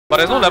But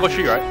there's no level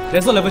 3, right?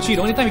 There's no level 3.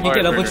 The only time you can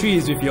get level 3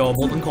 is with your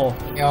Molten Core.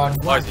 Neon.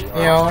 Oh, I see.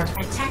 Neon.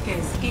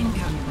 Attackers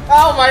incoming.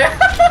 Oh my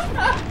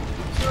god!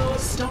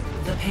 Stop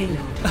the payload.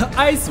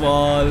 Ice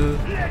Wall.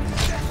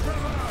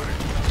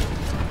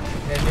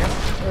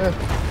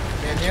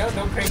 Daniel,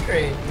 don't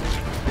cray.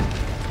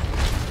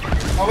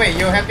 Oh wait,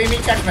 you're helping me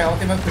charge my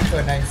ultimate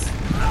quicker, nice.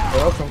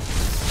 You're welcome.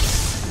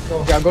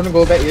 Okay, I'm gonna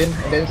go back in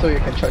and then so you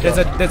can charge. There's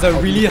a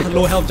really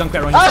low health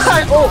Junkrat running.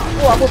 Oh,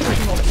 I'm almost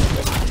pushing on.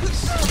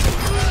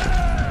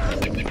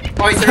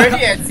 Oh, it's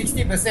already at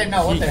 60%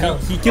 now, what the hell?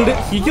 He killed it.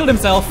 He killed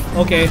himself.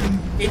 Okay.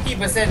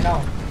 80%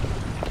 now.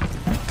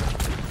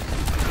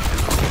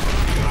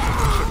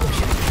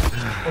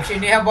 Oh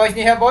shit, need help boys,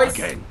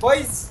 Okay.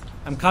 Boys!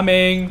 I'm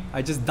coming.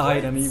 I just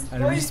died and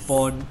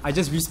respawned. I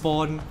just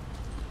respawned.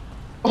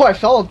 Oh, I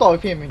fell on top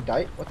of him and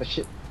died. What the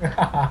shit?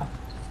 Oh,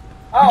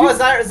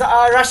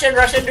 Russian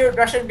dude,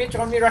 Russian bitch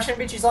on me, Russian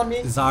bitch is on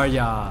me.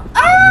 Zarya.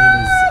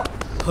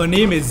 Her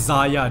name is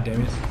Zaya,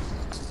 damn it.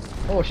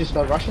 Oh, she's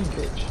the Russian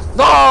bitch.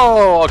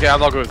 No! Okay, I'm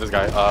not good with this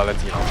guy. Let's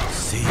see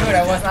now. Dude,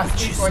 I was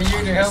asking for you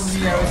to help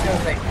me. I was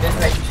just like, there's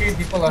like 3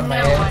 people on my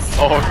head.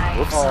 Oh,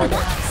 whoops.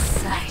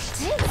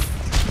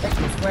 Back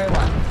to square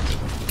one.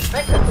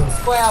 Back to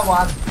square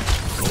one.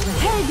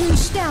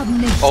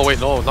 Oh wait,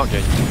 no, not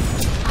getting you.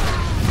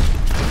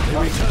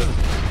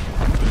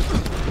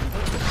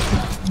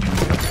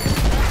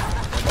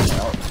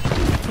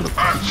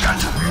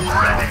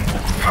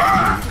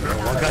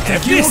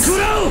 Take this!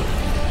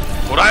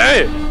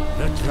 Alright!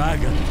 The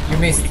dragon. You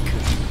missed.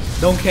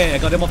 Don't care, I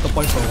got them off the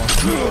point for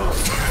once.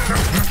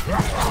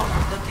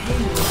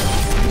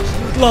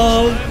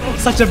 LOL!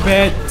 Such a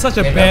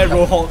bad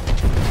Roadhog.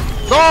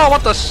 No,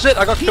 what the shit?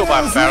 I got killed by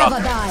a Pharah.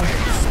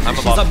 I'm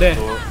She's up there.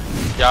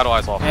 Yeah, no,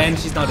 I saw. And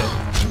she's not there.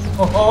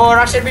 Oh,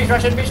 Russian bitch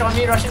on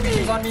me, Russian bitch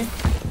is on me.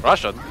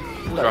 Russian?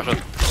 Who's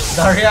Russian?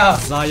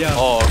 Zaya.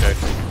 Oh, okay.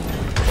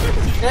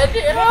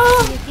 Daddy,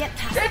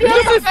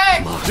 come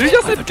back! Did you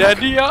just say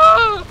daddy? I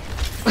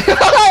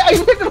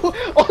went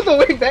all the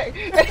way back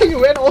and you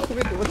went all the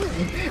way towards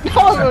me.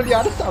 Now I'm on the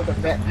other side of the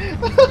map.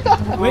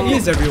 Where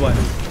is everyone?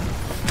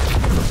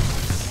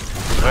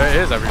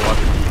 Where is everyone?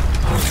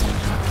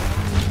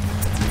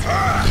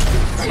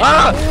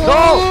 Ah!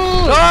 No!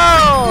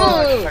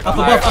 Up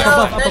above.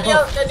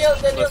 Daniel.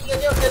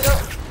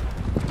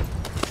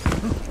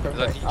 Is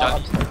that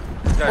Johnny?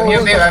 I'm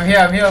here, babe, I'm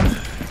here.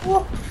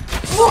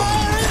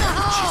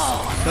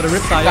 Gotta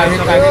rip Zaya.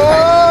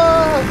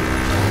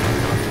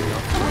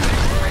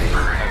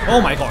 Oh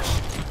my gosh.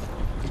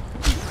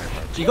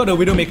 She got the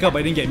Widowmaker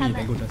but didn't get me,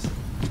 thank goodness.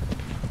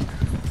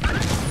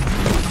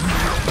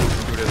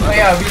 Oh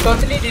yeah, we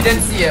totally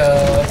didn't see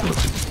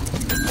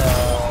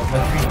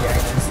Madrid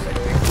reactions by the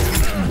way.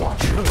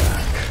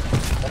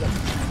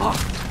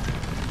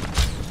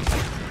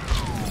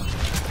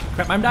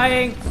 Crap, I'm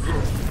dying!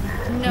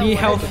 Need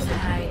health.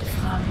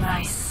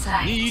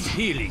 Need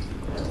healing.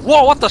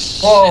 Whoa, what the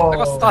shit? Whoa. I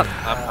got stunned.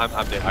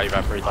 I'm dead. I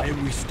evaporated. I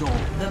restore.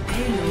 The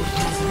payload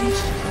has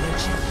reached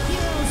the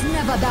Heroes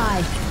never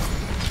die.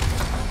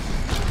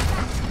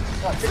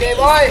 Today,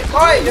 boy,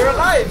 you're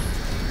alive!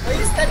 Why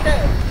you stand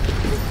there?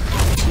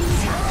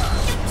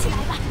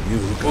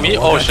 Me?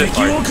 Oh shit,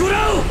 sorry.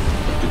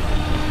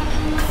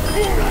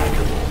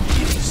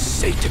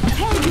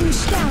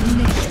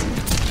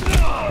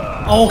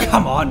 Oh,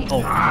 come on!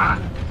 Oh.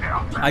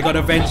 I got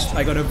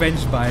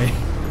avenged by...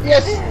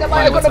 Yes,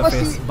 I got number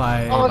C.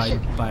 By Alright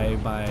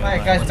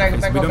guys, back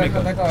up, I'm coming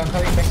back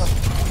up.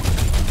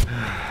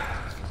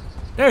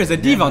 There is a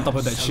diva on top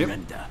of that ship.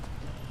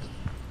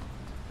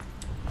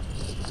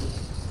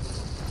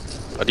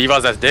 A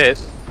Diva's that's dead.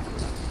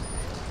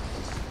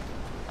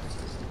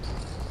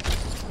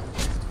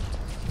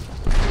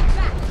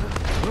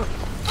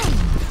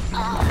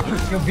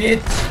 You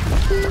bitch!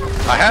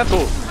 I had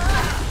to.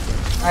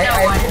 I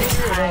don't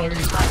worry.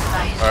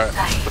 Alright,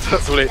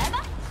 too late.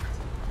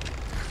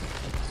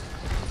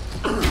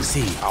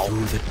 See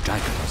through the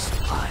dragon's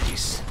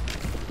eyes.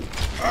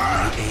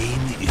 My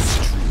aim is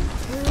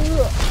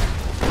true.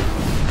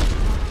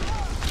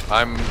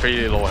 I'm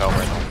pretty low health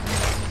right now.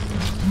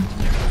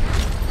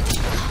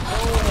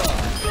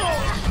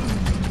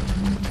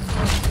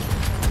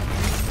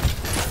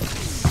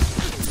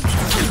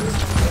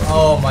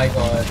 Oh my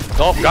god.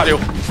 No, got you.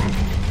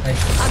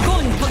 Nice.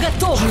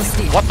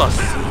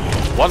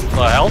 What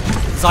the hell?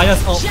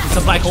 Zaya's ult, it's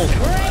a black hole.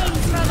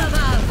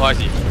 Oh, I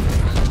see.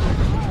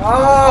 Oh!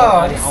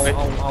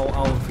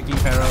 Ow, freaking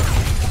Pharah.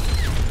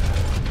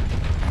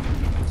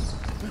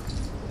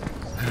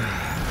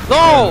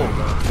 No!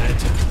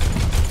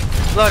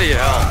 Bloody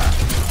hell.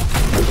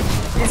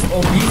 This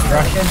obese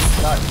Russian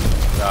slut.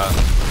 Yeah.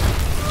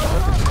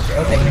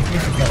 Well, technically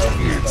she's not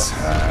obese,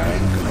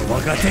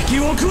 but...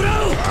 Heroes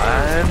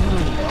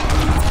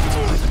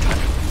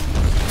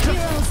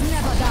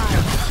never die.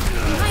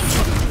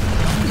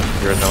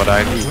 You're never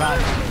dying.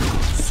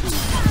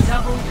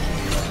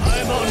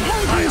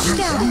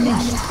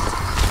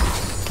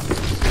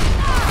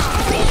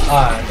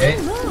 Okay.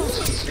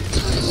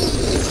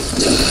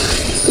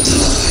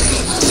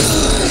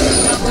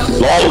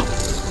 LOL!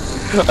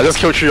 I just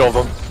killed 3 of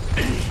them.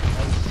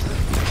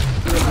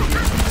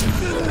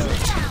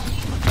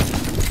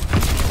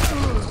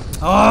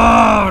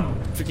 Oh,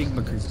 freaking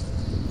McCree.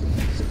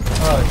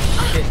 Oh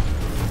shit.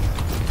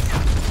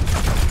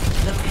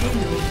 The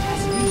payload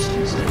has reached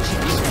its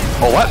destination.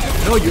 Oh, what?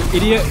 No, you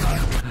idiot.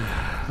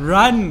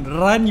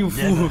 Run, you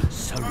fool.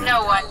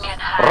 No one can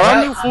hide.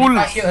 Run, you fool!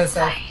 Diva killed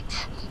herself.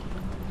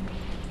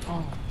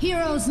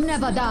 Heroes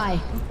never die.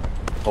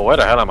 Oh, where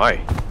the hell am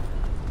I?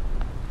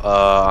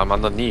 I'm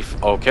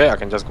underneath. Okay, I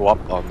can just go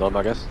up on them,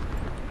 I guess.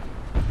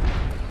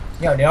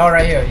 Yeah, they're all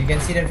right here. You can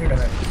see them through the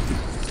map.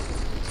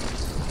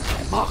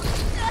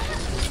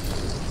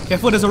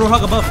 Careful, there's a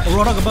roadhog above.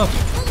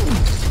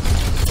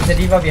 There's a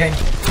diva behind.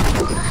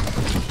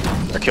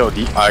 I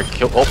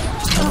killed oh.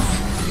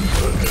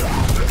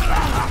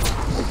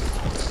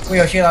 Put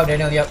your shield out,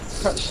 Daniel. Yep.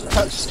 Touch it.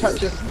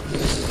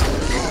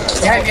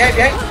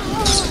 Behind.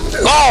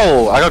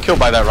 Oh! I got killed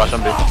by that Russian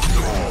bitch.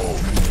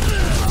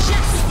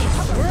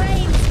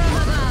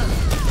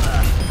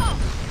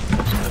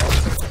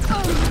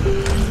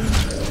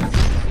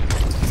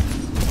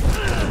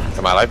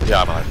 Am I alive?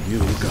 Yeah, I'm alive.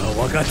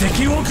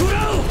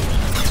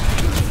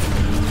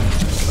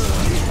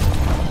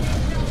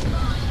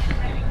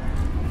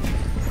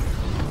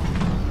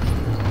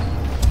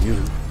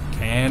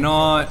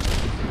 Cannot.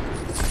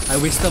 I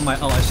wasted my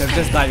ult. I should have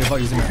just died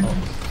without using my ult.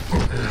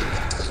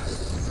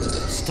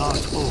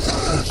 Start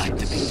over at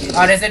the beginning.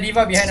 Ah, there's a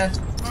diva behind us.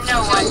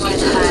 No one can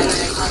hide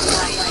from my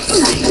sight.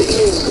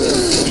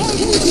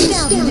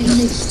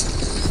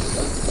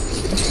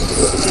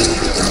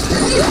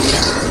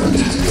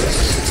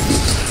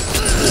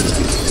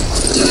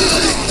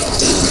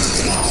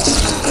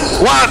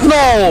 What?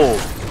 No!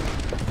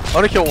 I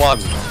only killed one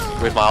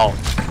with my ult.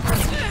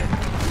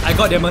 I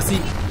got their mercy.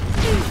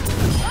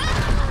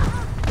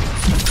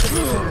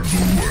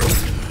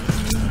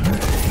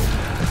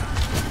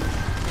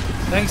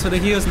 Thanks for the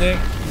heals, Nick.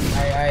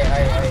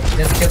 I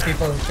just kill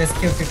people.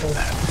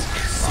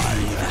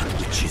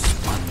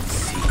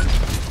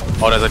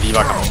 Oh, there's a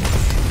diva coming.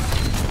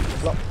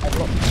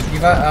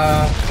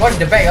 Diva, watch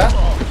the back,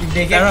 If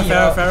they get me,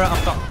 Farah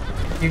up top.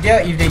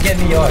 if they get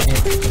me,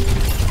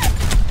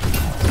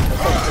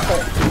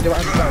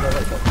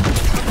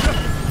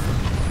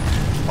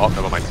 Oh,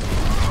 never mind.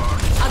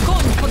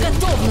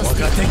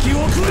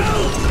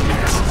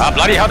 Ah,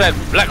 bloody hell, that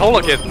black hole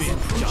again.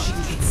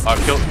 I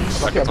killed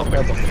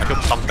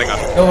something.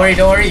 Don't worry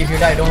if you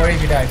die. Go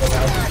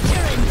down.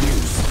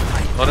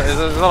 No,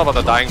 it's not about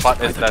the dying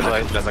part, it's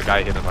there's a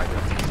guy hidden right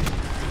here.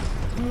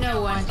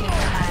 No one can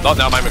hide. Not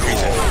now, my McCree.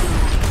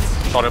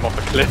 Shot him off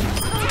the cliff.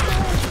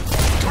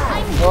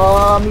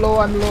 Oh, I'm low.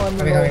 Coming.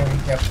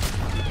 Yep.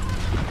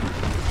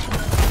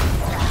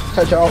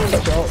 Touch it out.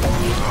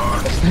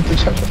 Let's need to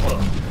touch it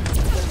out.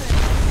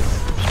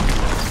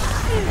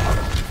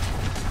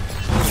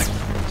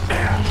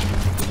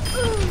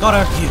 Got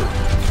her.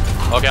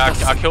 Okay,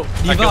 I killed.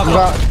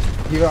 Diva.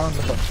 Diva on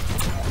the top.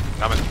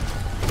 Damn it.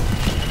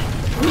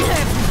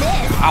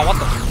 Ah, what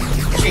the?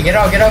 Okay, get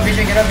out,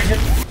 vision.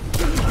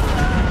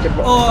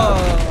 Oh.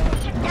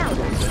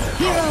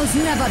 Heroes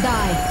never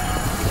die.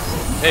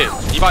 Hey,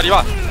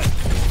 Diva.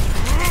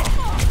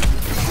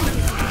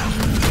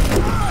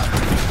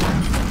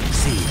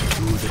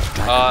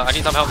 I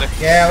need some help there.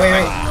 Yeah,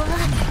 wait.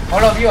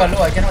 All of you are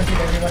low. I cannot hit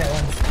everyone at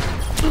once.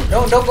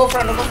 Don't go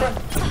front.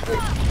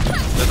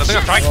 There's a thing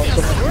I'm trying.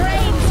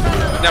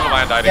 Never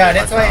mind, I died Yeah,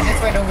 again.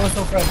 that's why don't go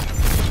so front.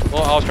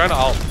 Well, I was trying to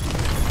ult.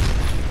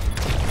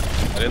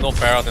 I didn't know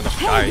Farah's in the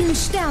sky. Helden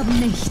sterben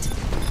nicht.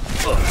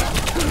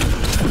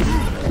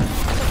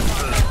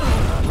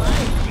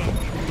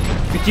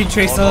 Freaking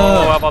Tracer.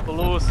 Oh no, I'm about to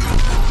lose.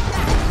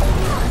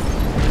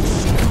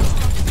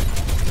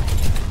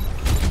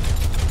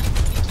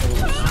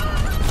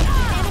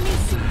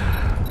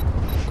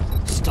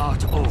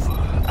 Start over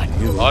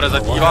anew. Oh, there's a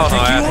diva on our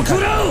ass.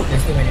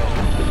 There's too many.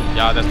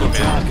 Yeah, there's too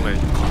many.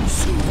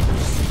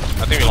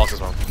 I think we lost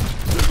this one.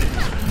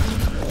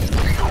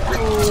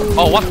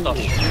 Oh, what the?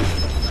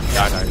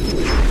 Yeah, I died.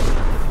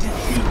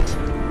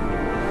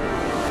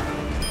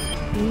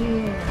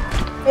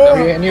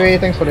 Anyway,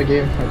 thanks for the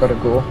game. I gotta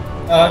go.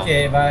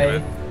 Okay,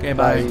 bye. Okay,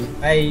 bye.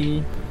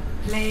 Bye.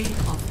 Play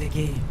of the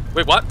game.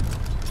 Wait, what?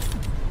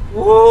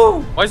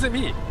 Woo! Why is it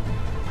me?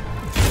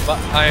 But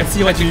I am Let's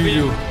see what you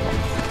technically- do.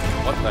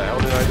 What the hell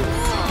did I do?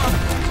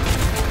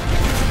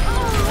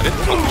 I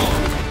didn't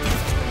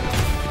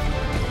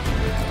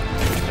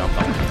jump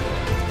down.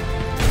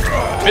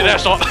 Hit that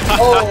shot! Oh!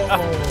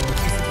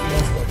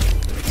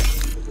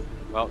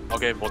 Well,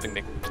 okay, voting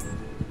Nick.